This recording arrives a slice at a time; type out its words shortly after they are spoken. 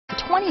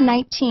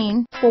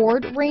2019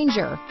 Ford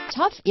Ranger.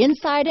 Tough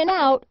inside and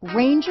out,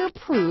 Ranger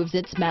proves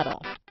its mettle.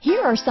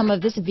 Here are some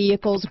of this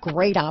vehicle's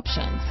great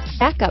options: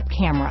 backup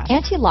camera,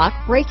 anti-lock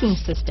braking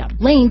system,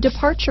 lane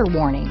departure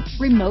warning,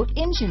 remote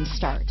engine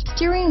start,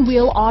 steering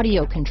wheel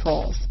audio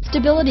controls,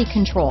 stability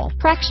control,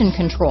 traction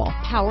control,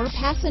 power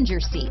passenger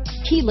seat,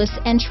 keyless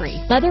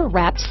entry,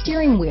 leather-wrapped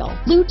steering wheel,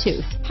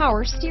 Bluetooth,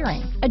 power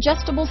steering,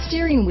 adjustable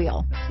steering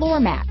wheel, floor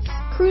mats,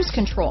 cruise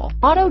control,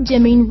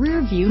 auto-dimming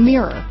rear view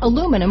mirror,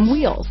 aluminum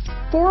wheels,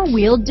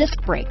 four-wheel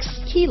disc brakes,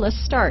 keyless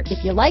start.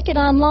 If you like it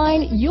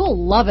online, you'll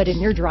love it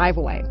in your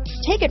driveway.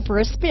 Take it for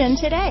a spin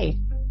today.